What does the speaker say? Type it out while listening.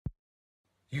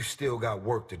You still got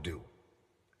work to do.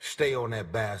 Stay on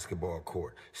that basketball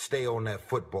court. Stay on that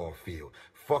football field.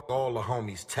 Fuck all the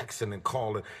homies texting and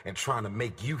calling and trying to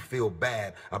make you feel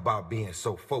bad about being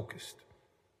so focused.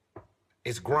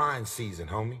 It's grind season,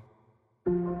 homie.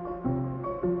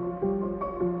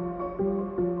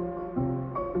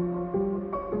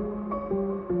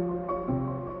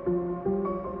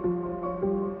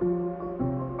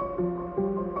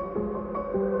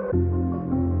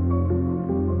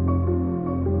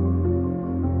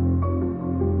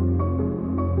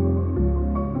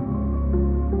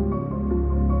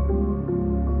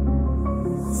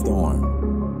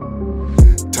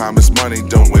 Time is money,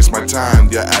 don't waste my time.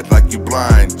 Yeah, act like you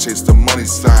blind. Chase the money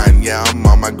sign. Yeah, I'm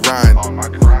on my grind.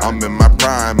 I'm in my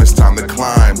prime, it's time to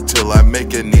climb. Till I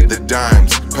make it, need the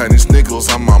dimes. Pennies, nickels,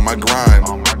 I'm on my grind.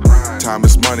 Time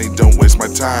is money, don't waste my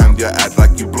time. Yeah, act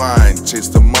like you blind. Chase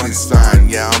the money sign.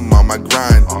 Yeah, I'm on my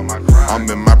grind. I'm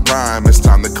in my prime, it's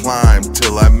time to climb.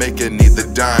 Till I make it, need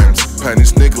the dimes.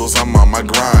 Pennies, nickels, I'm on my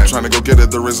grind. Trying to go get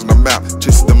it, there isn't a map.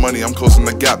 Chasing the money, I'm closing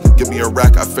the gap. Give me a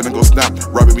rack, I finna go snap.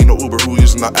 Robbing me no Uber, who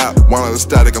using the app? While on the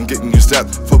static, I'm getting you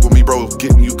zapped. Fuck with me, bro,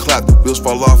 getting you clapped. Wheels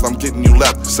fall off, I'm getting you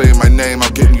lapped. Saying my name,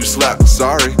 I'm getting you slapped.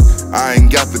 Sorry, I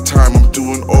ain't got the time, I'm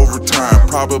doing overtime.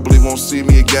 Probably won't see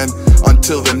me again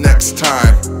until the next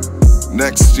time.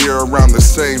 Next year around the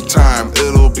same time,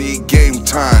 it'll be game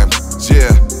time. Yeah,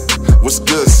 what's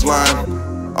good,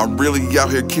 slime? I'm really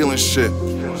out here killing shit.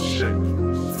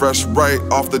 Fresh right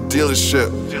off the dealership.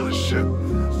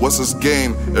 What's this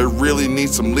game? It really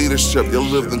needs some leadership. You're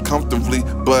living comfortably,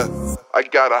 but I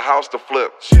got a house to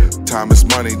flip. Time is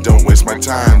money, don't waste my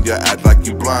time. Yeah, act like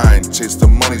you blind. Chase the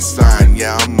money sign.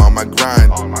 Yeah, I'm on my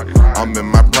grind. I'm in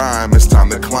my prime, it's time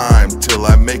to climb. Till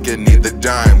I make it, need the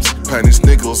dimes. Pennies,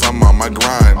 nickels, I'm on my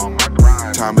grind.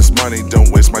 Time is money, don't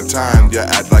waste my time. Yeah,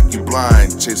 act like you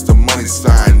blind. Chase the money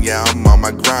sign. Yeah, I'm on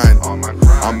my grind.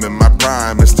 I'm in my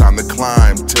prime, it's time to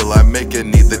climb. Till I make it,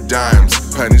 need the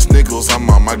dimes. Pennies, nickels, I'm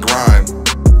on my grind.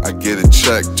 I get a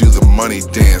check, do the money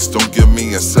dance. Don't give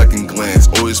me a second glance.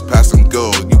 Always pass and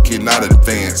go, you cannot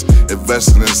advance.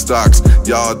 Investing in stocks,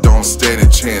 y'all don't stand a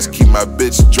chance. Keep my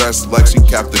bitch dressed like she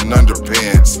Captain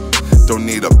Underpants. Don't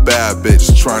need a bad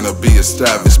bitch trying to be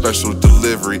established. Special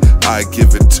delivery, I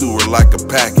give it to her like a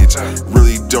package.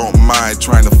 Really don't mind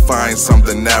trying to find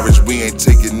something average. We ain't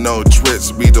taking no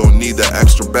trips, we don't need the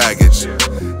extra baggage.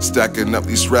 Stacking up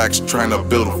these racks, trying to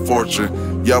build a fortune.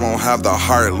 Y'all don't have the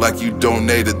heart like you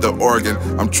donated the organ.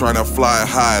 I'm trying to fly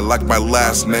high like my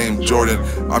last name Jordan.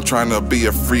 I'm trying to be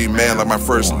a free man like my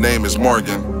first name is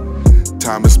Morgan.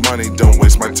 Time is money, don't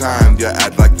waste my time. Yeah,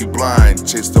 act like you blind.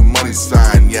 Chase the money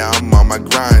sign. Yeah, I'm on my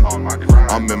grind.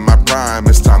 I'm in my prime,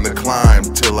 it's time to climb.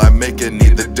 Till I make it,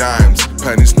 need the dimes.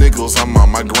 Pennies, nickels, I'm on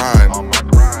my grind.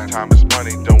 Time is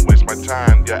money, don't waste my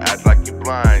time. Yeah, act like you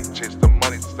blind. Chase the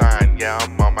money sign. Yeah,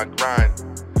 I'm on my grind.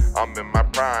 I'm in my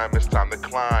prime, it's time to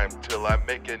climb. Till I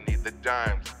make it, need the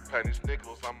dimes. Pennies,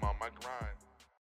 nickels, I'm on my grind.